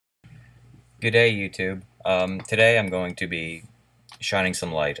Good day, YouTube. Today I'm going to be shining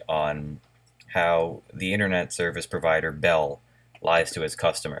some light on how the internet service provider Bell lies to its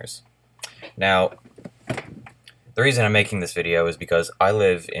customers. Now, the reason I'm making this video is because I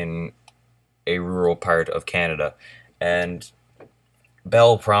live in a rural part of Canada, and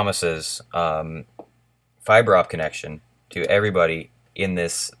Bell promises fiber optic connection to everybody in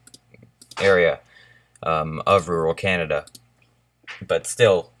this area of rural Canada, but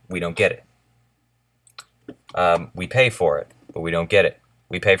still, we don't get it. We pay for it, but we don't get it.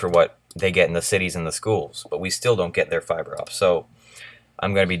 We pay for what they get in the cities and the schools, but we still don't get their fiber optic. So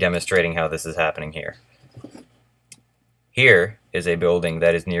I'm going to be demonstrating how this is happening here. Here is a building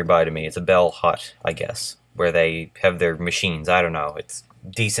that is nearby to me. It's a Bell hut, I guess, where they have their machines. I don't know. It's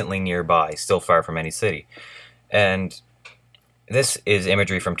decently nearby, still far from any city. And this is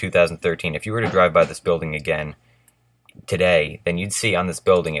imagery from 2013. If you were to drive by this building again today, then you'd see on this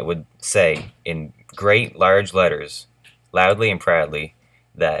building it would say in great large letters, loudly and proudly,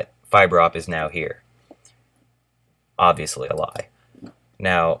 that fiber optic is now here. Obviously a lie.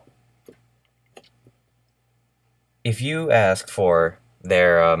 Now, if you ask for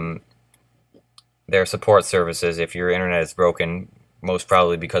their support services, if your internet is broken, most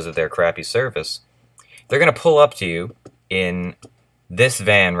probably because of their crappy service, they're going to pull up to you in this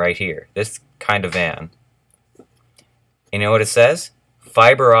van right here, this kind of van. You know what it says?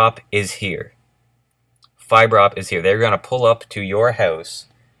 Fiber optic is here. Fiber optic is here. They're going to pull up to your house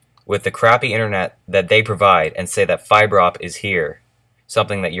with the crappy internet that they provide and say that fiber optic is here,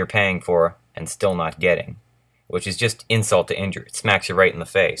 something that you're paying for and still not getting, which is just insult to injury. It smacks you right in the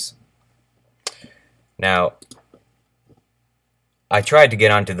face. Now, I tried to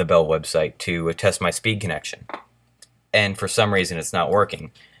get onto the Bell website to test my speed connection, and for some reason it's not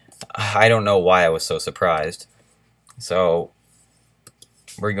working. I don't know why I was so surprised. So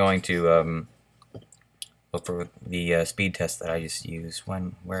we're going to look for the speed test that I just used.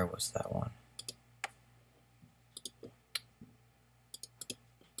 Where was that one?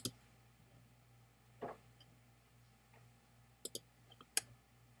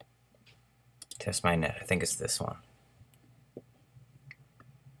 Test my net. I think it's this one.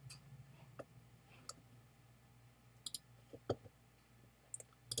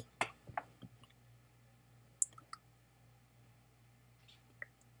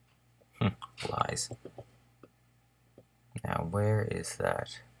 Lies. Now, where is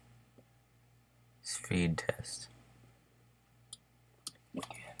that speed test?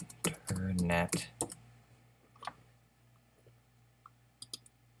 Internet.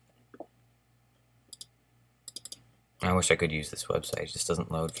 I wish I could use this website. It just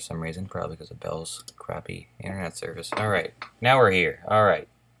doesn't load for some reason, probably because of Bell's crappy internet service. Alright, now we're here. Alright.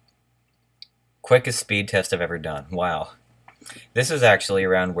 Quickest speed test I've ever done. Wow. This is actually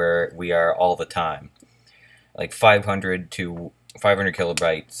around where we are all the time. Like 500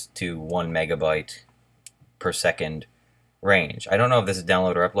 kilobytes to 1 megabyte per second range. I don't know if this is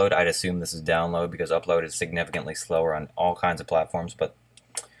download or upload. I'd assume this is download because upload is significantly slower on all kinds of platforms. But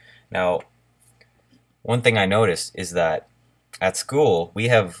now, one thing I noticed is that at school we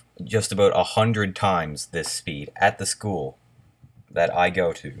have just about 100 times this speed at the school that I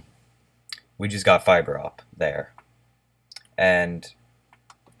go to. We just got fiber optic there. And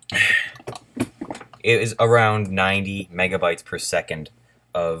it is around 90 megabytes per second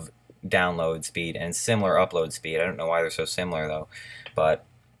of download speed and similar upload speed. I don't know why they're so similar though, but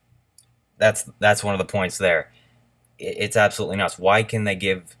that's one of the points there. It's absolutely nuts. Why can they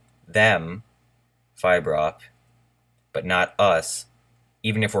give them fiber optic but not us,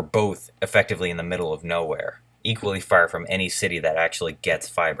 even if we're both effectively in the middle of nowhere, equally far from any city that actually gets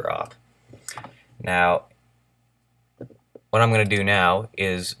fiber optic? Now, what I'm going to do now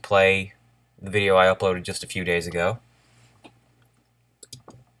is play the video I uploaded just a few days ago.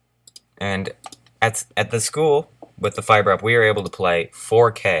 And at the school, with the fiber optic, we were able to play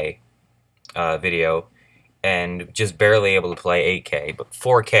 4K video and just barely able to play 8K. But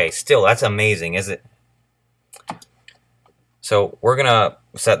 4K, still, that's amazing, is it? So we're going to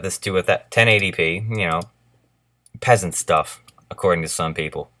set this to a 1080p, you know, peasant stuff, according to some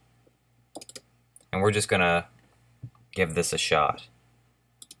people. And we're just going to give this a shot.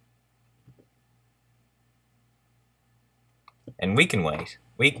 And we can wait.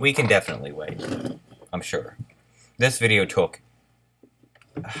 We can definitely wait, I'm sure. This video took...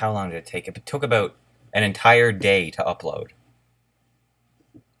 How long did it take? It took about an entire day to upload.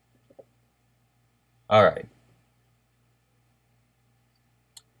 Alright.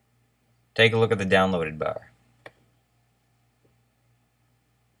 Take a look at the downloaded bar.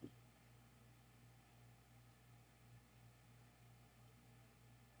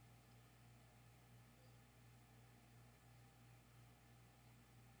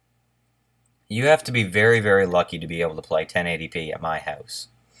 You have to be very, very lucky to be able to play 1080p at my house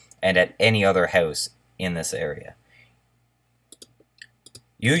and at any other house in this area.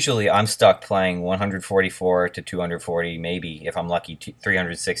 Usually I'm stuck playing 144 to 240, maybe if I'm lucky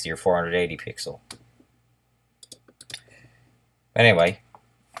 360 or 480 pixel. Anyway,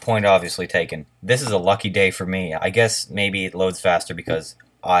 point obviously taken. This is a lucky day for me. I guess maybe it loads faster because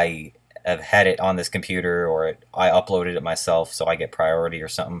I have had it on this computer, or I uploaded it myself, so I get priority or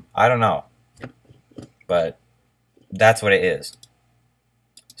something. I don't know. But that's what it is.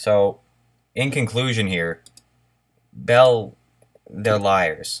 So, in conclusion here, Bell, they're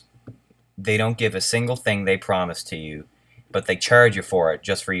liars. They don't give a single thing they promise to you, but they charge you for it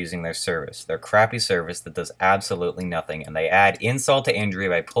just for using their service. Their crappy service that does absolutely nothing, and they add insult to injury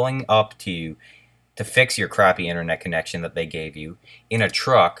by pulling up to you to fix your crappy internet connection that they gave you in a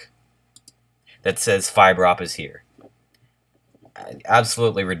truck that says FiberOp is here.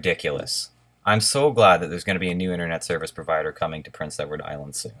 Absolutely ridiculous. I'm so glad that there's going to be a new internet service provider coming to Prince Edward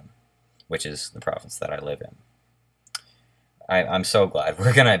Island soon, which is the province that I live in. I'm so glad.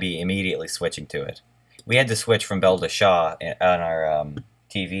 We're going to be immediately switching to it. We had to switch from Bell to Shaw on our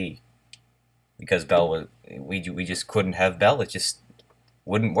TV because Bell was we just couldn't have Bell. It just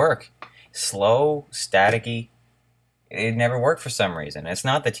wouldn't work. Slow, staticky. It never worked for some reason. It's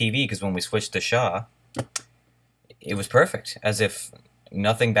not the TV, because when we switched to Shaw, it was perfect, as if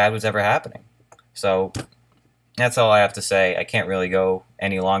nothing bad was ever happening. So that's all I have to say. I can't really go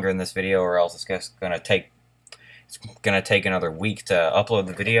any longer in this video, or else it's just gonna take another week to upload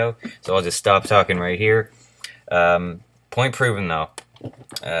the video. So I'll just stop talking right here. Point proven, though.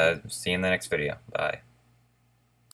 See you in the next video. Bye.